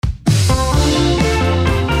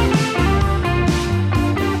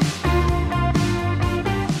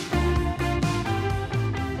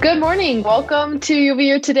morning. Welcome to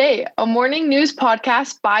UVU Today, a morning news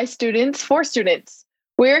podcast by students for students.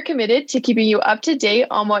 We are committed to keeping you up to date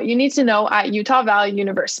on what you need to know at Utah Valley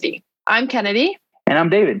University. I'm Kennedy. And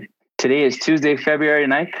I'm David. Today is Tuesday, February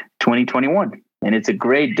 9th, 2021, and it's a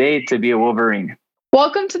great day to be a Wolverine.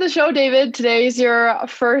 Welcome to the show, David. Today is your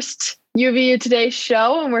first UVU Today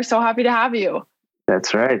show, and we're so happy to have you.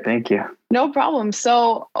 That's right. Thank you. No problem.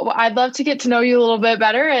 So I'd love to get to know you a little bit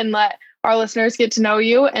better and let our listeners get to know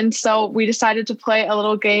you. And so we decided to play a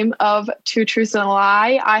little game of Two Truths and a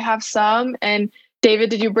Lie. I have some. And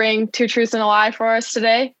David, did you bring Two Truths and a Lie for us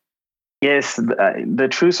today? Yes, the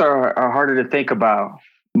truths are harder to think about.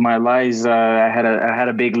 My lies, I had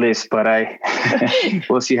a big list, but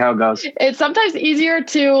we'll see how it goes. It's sometimes easier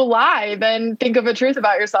to lie than think of a truth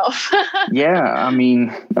about yourself. Yeah, I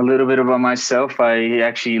mean, a little bit about myself. I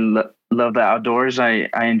actually love the outdoors. I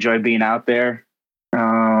enjoy being out there.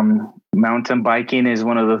 Mountain biking is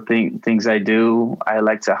one of the things I do. I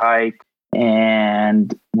like to hike.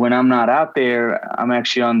 And when I'm not out there, I'm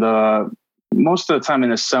actually most of the time in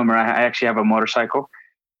the summer, I actually have a motorcycle.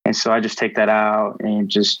 And so I just take that out and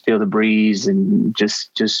just feel the breeze and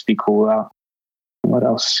just be cool out. What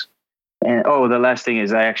else? And the last thing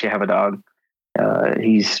is I actually have a dog.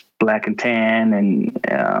 He's black and tan,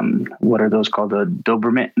 and what are those called? A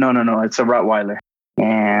Doberman? No, it's a Rottweiler.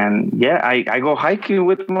 And yeah, I go hiking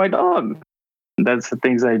with my dog. That's the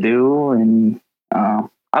things I do, and I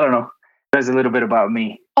don't know. That's a little bit about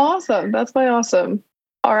me. Awesome. That's my awesome.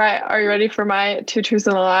 All right, are you ready for my Two Truths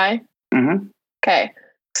and a Lie? Mm-hmm. Okay.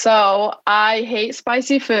 So I hate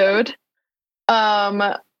spicy food.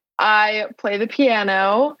 I play the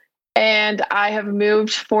piano, and I have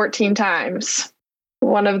moved 14 times.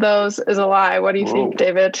 One of those is a lie. What do you think,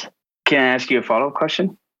 David? Can I ask you a follow-up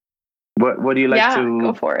question? What do you like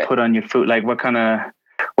to put on your food? Like what kind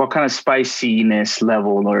of spiciness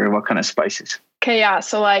level, or what kind of spices? Okay, yeah.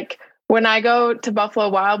 So like when I go to Buffalo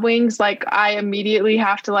Wild Wings, like I immediately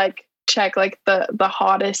have to like check like the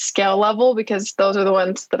hottest scale level, because those are the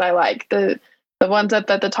ones that I like. The ones at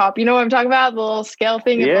the top. You know what I'm talking about? The little scale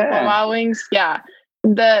thing at Buffalo Wild Wings. Yeah.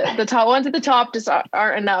 The top ones at the top just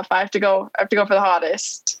aren't enough. I have to go for the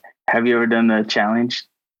hottest. Have you ever done the challenge?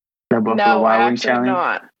 The Buffalo Wild Wings challenge?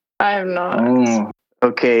 No, I have not. Oh,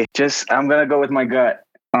 okay. I'm gonna go with my gut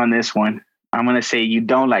on this one. I'm going to say you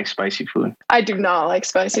don't like spicy food. I do not like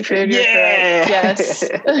spicy food. You're correct. Yes.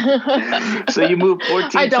 So you moved 14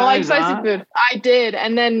 times, I don't like spicy food. I did.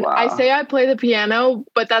 And then wow. I say I play the piano,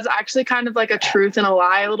 but that's actually kind of like a truth and a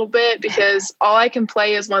lie a little bit, because all I can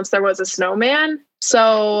play is Once There Was a Snowman.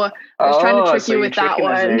 So I was trying to trick you with that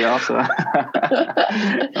one.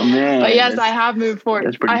 Oh, man. But yes, I have moved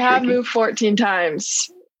 14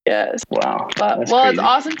 times. Yes. Wow. It's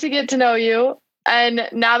awesome to get to know you. And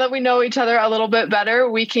now that we know each other a little bit better,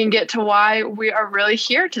 we can get to why we are really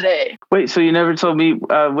here today. Wait, so you never told me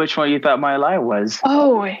which one you thought my lie was?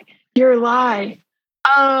 Oh, your lie.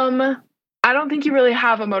 I don't think you really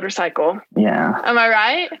have a motorcycle. Yeah. Am I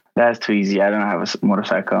right? That's too easy. I don't have a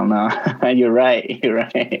motorcycle. No. You're right.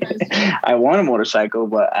 I want a motorcycle,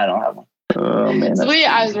 but I don't have one. Oh man. Sweet,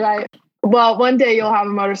 I was right. Well, one day you'll have a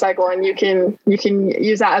motorcycle, and you can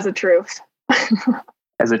use that as a truth.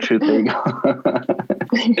 As a truth, there you go.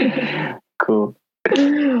 Cool.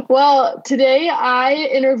 Well, today I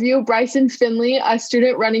interview Bryson Finley, a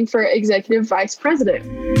student running for executive vice president.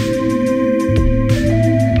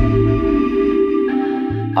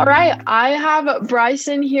 All right, I have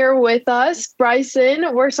Bryson here with us.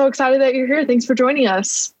 Bryson, we're so excited that you're here. Thanks for joining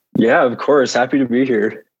us. Yeah, of course. Happy to be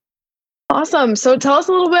here. Awesome. So tell us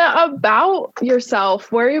a little bit about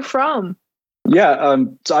yourself. Where are you from? Yeah,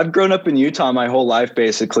 so I've grown up in Utah my whole life,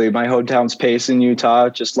 basically. My hometown's Payson, Utah,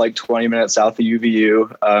 just like 20 minutes south of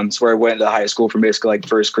UVU. It's where I went to high school from basically like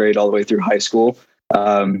first grade all the way through high school.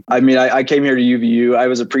 I came here to UVU. I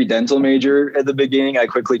was a pre-dental major at the beginning. I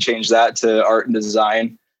quickly changed that to art and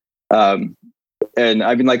design. And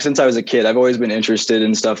I mean, like, since I was a kid, I've always been interested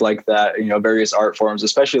in stuff like that, various art forms,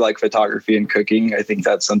 especially like photography and cooking. I think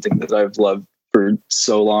that's something that I've loved for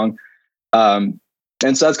so long.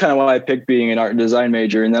 And so that's kind of why I picked being an art and design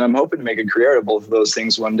major. And then I'm hoping to make a career out of both of those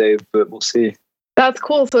things one day, but we'll see. That's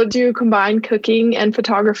cool. So do you combine cooking and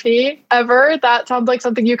photography ever? That sounds like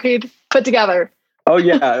something you could put together. Oh,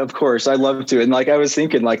 yeah, of course. I'd love to. And like, I was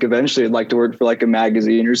thinking like eventually I'd like to work for like a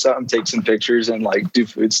magazine or something, take some pictures and like do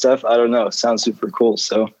food stuff. I don't know. Sounds super cool.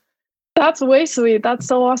 So that's way sweet. That's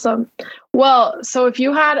so awesome. Well, so if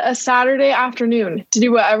you had a Saturday afternoon to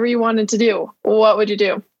do whatever you wanted to do, what would you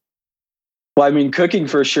do? Well, I mean, cooking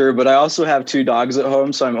for sure, but I also have 2 dogs at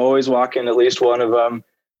home, so I'm always walking at least one of them.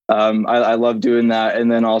 I love doing that,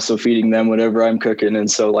 and then also feeding them whatever I'm cooking.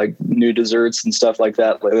 And so like new desserts and stuff like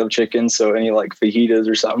that. Like, I love chicken, so any like fajitas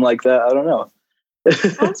or something like that. I don't know.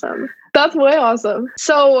 Awesome. That's way awesome.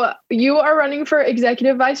 So you are running for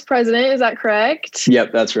executive vice president, is that correct?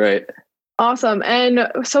 Yep, that's right. Awesome.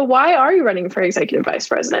 And so why are you running for executive vice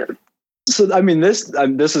president? So, I mean, this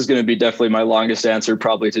is going to be definitely my longest answer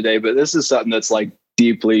probably today, but this is something that's like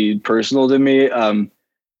deeply personal to me.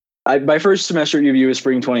 My first semester at UVU was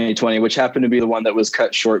spring 2020, which happened to be the one that was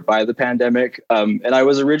cut short by the pandemic. And I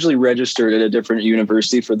was originally registered at a different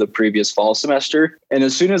university for the previous fall semester. And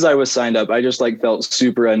as soon as I was signed up, I just like felt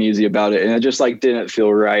super uneasy about it. And it just like didn't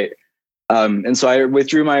feel right. And so I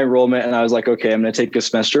withdrew my enrollment, and I was like, okay, I'm going to take a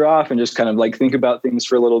semester off and just kind of like think about things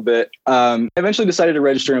for a little bit. I eventually decided to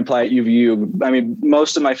register and apply at UVU. I mean,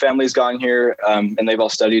 most of my family's gone here, and they've all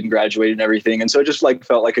studied and graduated and everything. And so it just like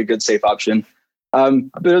felt like a good, safe option.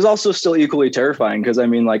 But it was also still equally terrifying because I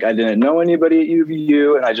mean, like, I didn't know anybody at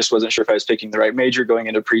UVU, and I just wasn't sure if I was picking the right major going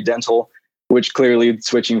into pre-dental, which clearly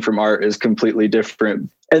switching from art is completely different.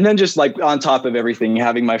 And then just like on top of everything,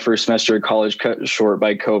 having my first semester of college cut short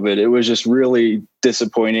by COVID, it was just really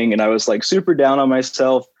disappointing. And I was like super down on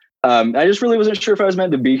myself. I just really wasn't sure if I was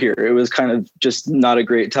meant to be here. It was kind of just not a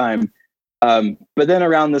great time. But then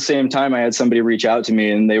around the same time, I had somebody reach out to me,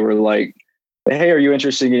 and they were like, hey, are you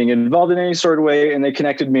interested in getting involved in any sort of way? And they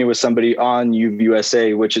connected me with somebody on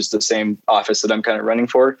UVUSA, which is the same office that I'm kind of running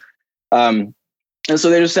for. And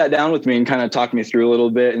so they just sat down with me and kind of talked me through a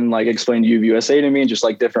little bit and like explained UVUSA to me and just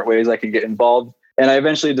like different ways I could get involved. And I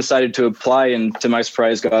eventually decided to apply, and to my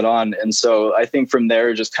surprise got on. And so I think from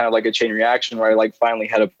there, just kind of like a chain reaction where I like finally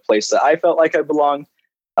had a place that I felt like I belonged.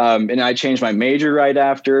 And I changed my major right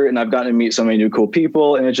after, and I've gotten to meet so many new cool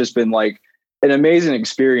people. And it's just been like an amazing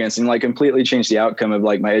experience and like completely changed the outcome of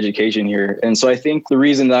like my education here. And so I think the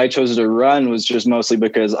reason that I chose to run was just mostly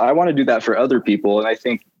because I want to do that for other people. And I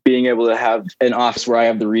think being able to have an office where I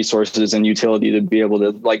have the resources and utility to be able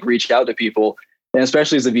to like reach out to people, and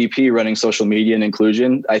especially as a VP running social media and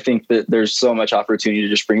inclusion, I think that there's so much opportunity to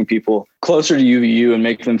just bring people closer to UVU and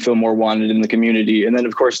make them feel more wanted in the community. And then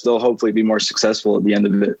of course, they'll hopefully be more successful at the end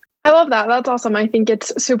of it. I love that. That's awesome. I think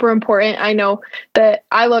it's super important. I know that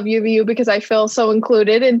I love UVU because I feel so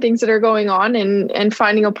included in things that are going on and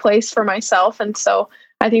finding a place for myself. And so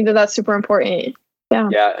I think that that's super important.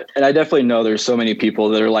 Yeah. And I definitely know there's so many people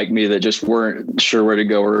that are like me that just weren't sure where to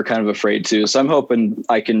go or were kind of afraid to. So I'm hoping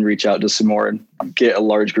I can reach out to some more and get a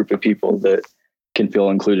large group of people that can feel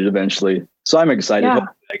included eventually. So I'm excited that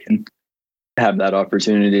I can have that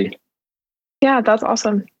opportunity. Yeah, that's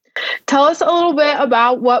awesome. Tell us a little bit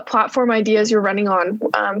about what platform ideas you're running on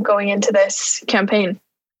going into this campaign.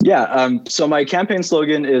 Yeah. So my campaign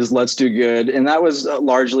slogan is "Let's Do Good." And that was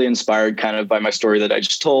largely inspired kind of by my story that I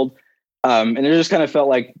just told. And it just kind of felt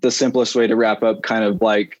like the simplest way to wrap up kind of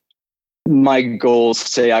like my goals,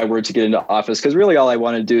 say I were to get into office, because really all I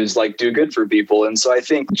want to do is like do good for people. And so I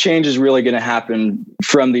think change is really going to happen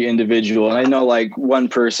from the individual. And I know like one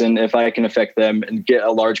person, if I can affect them and get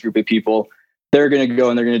a large group of people, they're going to go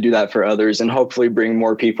and they're going to do that for others and hopefully bring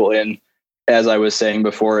more people in, as I was saying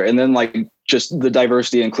before. And then like just the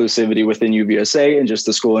diversity and inclusivity within UVUSA and just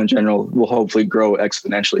the school in general will hopefully grow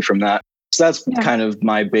exponentially from that. So that's kind of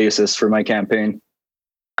my basis for my campaign.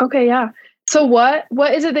 Okay, yeah. So what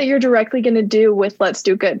is it that you're directly going to do with Let's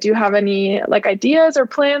Do Good? Do you have any like ideas or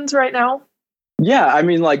plans right now? Yeah, I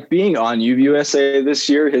mean, like being on UVUSA this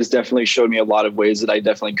year has definitely showed me a lot of ways that I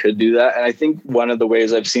definitely could do that. And I think one of the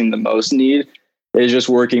ways I've seen the most need is just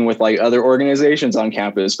working with like other organizations on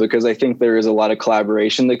campus, because I think there is a lot of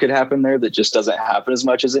collaboration that could happen there that just doesn't happen as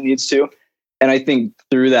much as it needs to. And I think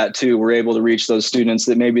through that too, we're able to reach those students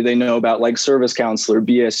that maybe they know about like Service Counselor,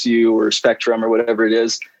 BSU, or Spectrum, or whatever it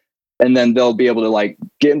is. And then they'll be able to like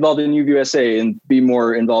get involved in UVUSA and be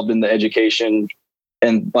more involved in the education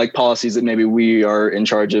and like policies that maybe we are in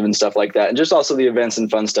charge of and stuff like that. And just also the events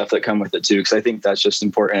and fun stuff that come with it too, because I think that's just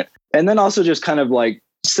important. And then also just kind of like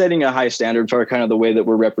setting a high standard for kind of the way that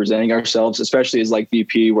we're representing ourselves, especially as like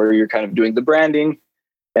VP, where you're kind of doing the branding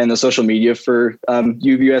and the social media for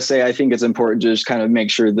UVUSA. I think it's important to just kind of make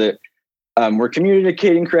sure that we're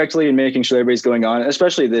communicating correctly and making sure everybody's going on.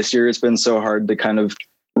 Especially this year, it's been so hard to kind of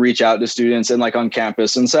reach out to students and like on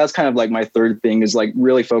campus. And so that's kind of like my third thing, is like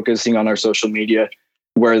really focusing on our social media,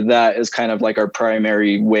 where that is kind of like our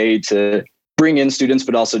primary way to bring in students,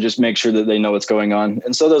 but also just make sure that they know what's going on.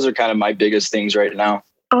 And so those are kind of my biggest things right now.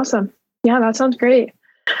 Awesome. Yeah, that sounds great.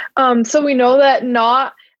 So we know that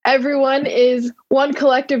not everyone is one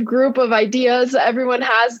collective group of ideas. Everyone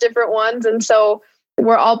has different ones. And so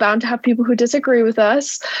we're all bound to have people who disagree with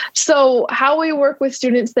us. So how we work with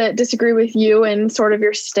students that disagree with you and sort of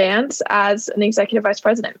your stance as an executive vice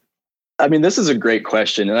president? I mean, this is a great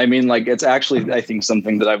question. And I mean, like, it's actually, I think,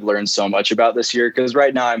 something that I've learned so much about this year, because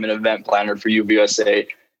right now I'm an event planner for UVUSA.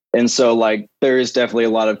 And so, like, there is definitely a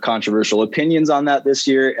lot of controversial opinions on that this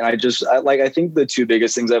year. And I think the two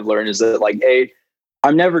biggest things I've learned is that, like,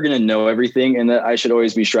 I'm never going to know everything, and that I should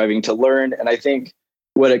always be striving to learn. And I think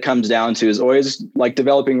what it comes down to is always like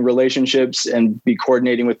developing relationships and be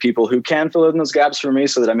coordinating with people who can fill in those gaps for me,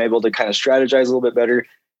 so that I'm able to kind of strategize a little bit better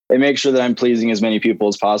and make sure that I'm pleasing as many people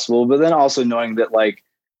as possible. But then also knowing that, like,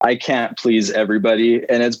 I can't please everybody,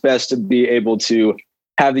 and it's best to be able to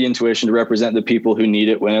have the intuition to represent the people who need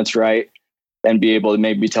it when it's right, and be able to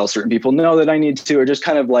maybe tell certain people no that I need to, or just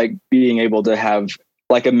kind of like being able to have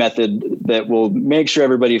like a method that will make sure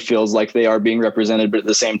everybody feels like they are being represented, but at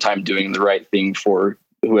the same time doing the right thing for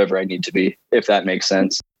whoever I need to be, if that makes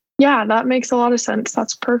sense. Yeah, that makes a lot of sense.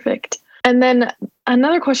 That's perfect. And then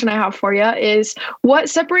another question I have for you is, what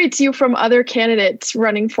separates you from other candidates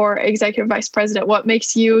running for executive vice president? What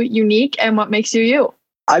makes you unique, and what makes you you?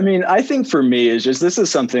 I mean, I think for me is just, this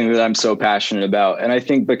is something that I'm so passionate about. And I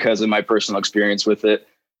think because of my personal experience with it,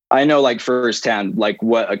 I know like firsthand, like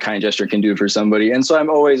what a kind gesture can do for somebody. And so I'm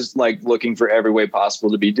always like looking for every way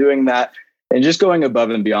possible to be doing that and just going above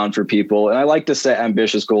and beyond for people. And I like to set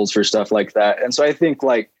ambitious goals for stuff like that. And so I think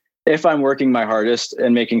like, if I'm working my hardest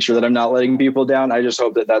and making sure that I'm not letting people down, I just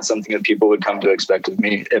hope that that's something that people would come to expect of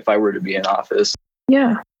me if I were to be in office.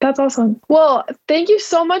 Yeah, that's awesome. Well, thank you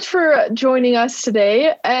so much for joining us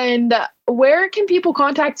today. And where can people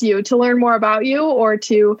contact you to learn more about you, or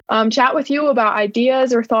to chat with you about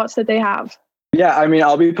ideas or thoughts that they have? Yeah, I mean,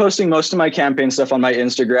 I'll be posting most of my campaign stuff on my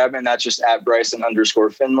Instagram, and that's just at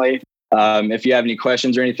Bryson_Finley. If you have any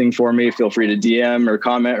questions or anything for me, feel free to DM or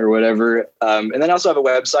comment or whatever. And then I also have a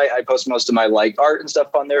website. I post most of my like art and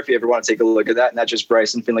stuff on there if you ever want to take a look at that. And that's just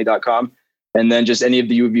BrysonFinley.com. And then just any of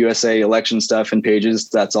the UVUSA election stuff and pages.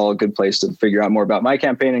 That's all a good place to figure out more about my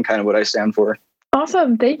campaign and kind of what I stand for.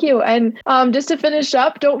 Awesome. Thank you. And just to finish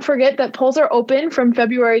up, don't forget that polls are open from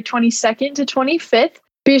February 22nd to 25th.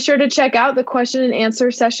 Be sure to check out the question and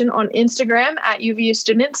answer session on Instagram at UVU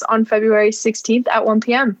Students on February 16th at 1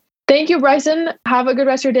 p.m. Thank you, Bryson. Have a good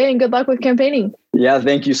rest of your day and good luck with campaigning. Yeah,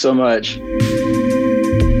 thank you so much.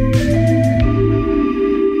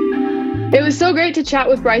 It was so great to chat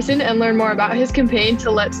with Bryson and learn more about his campaign to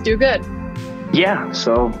Let's Do Good. Yeah,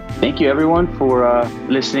 so thank you everyone for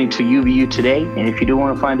listening to UVU today. And if you do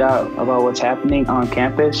want to find out about what's happening on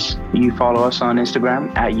campus, you follow us on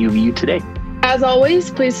Instagram at UVU Today. As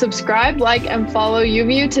always, please subscribe, like, and follow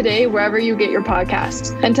UVU Today wherever you get your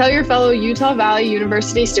podcasts. And tell your fellow Utah Valley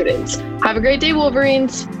University students. Have a great day,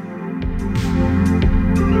 Wolverines.